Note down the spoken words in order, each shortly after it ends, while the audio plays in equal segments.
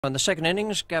In the second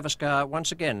innings, Gavaskar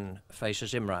once again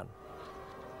faces Imran.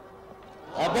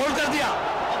 और bold कर दिया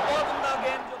और बहुत उम्दा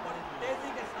गेंद जो बड़ी तेजी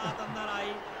के साथ अंदर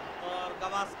आई और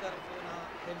गावस्कर जो ना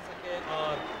खेल सके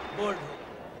और बोल्ड हो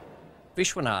गया.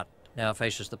 Vishwanath now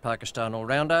faces the Pakistan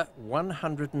all-rounder,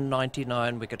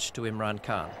 199 wickets to Imran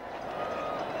Khan.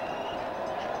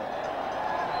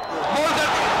 Bold कर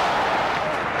दिया.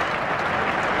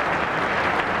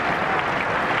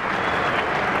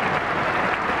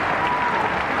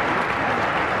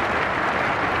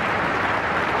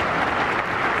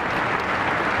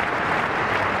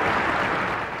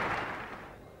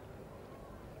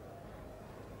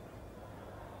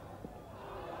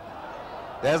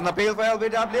 There's an appeal for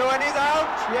LBW and he's out.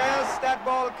 Yes, that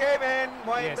ball came in.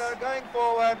 Mohinder going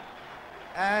forward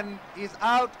and he's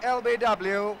out,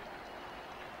 LBW.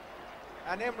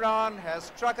 And Imran has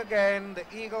struck again. The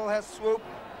eagle has swooped.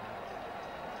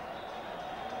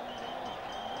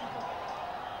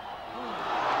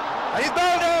 And he's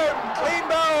bowled him. Clean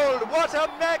bowled. What a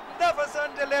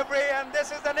magnificent delivery, and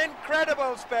this is an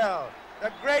incredible spell.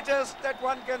 The greatest that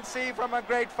one can see from a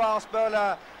great fast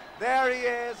bowler. There he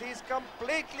is, he's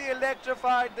completely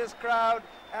electrified this crowd,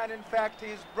 and in fact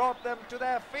he's brought them to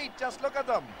their feet. Just look at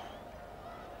them.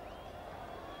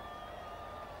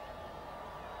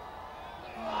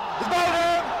 He's bowled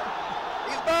him!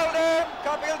 He's bowled him!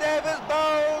 Kapil Dev is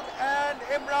bowled, and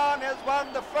Imran has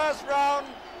won the first round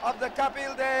of the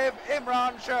Kapil Dev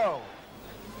Imran show.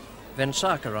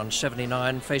 Vensaka on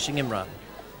 79 facing Imran.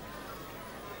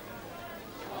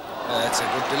 That's a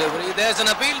good delivery. There's an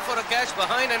appeal for a catch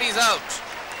behind and he's out.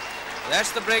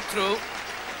 That's the breakthrough.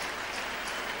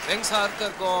 Rings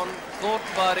Harkar gone. Court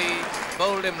Bari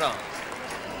bowled Imran.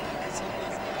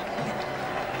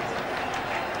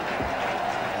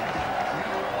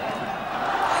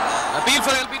 Appeal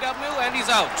for LBW and he's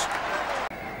out.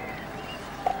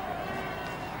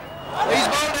 He's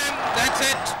bowled him. That's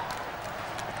it.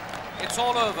 It's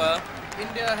all over.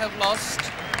 India have lost.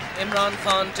 Imran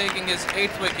Khan taking his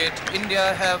 8th wicket.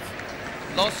 India have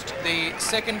lost the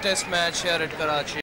second test match here at Karachi.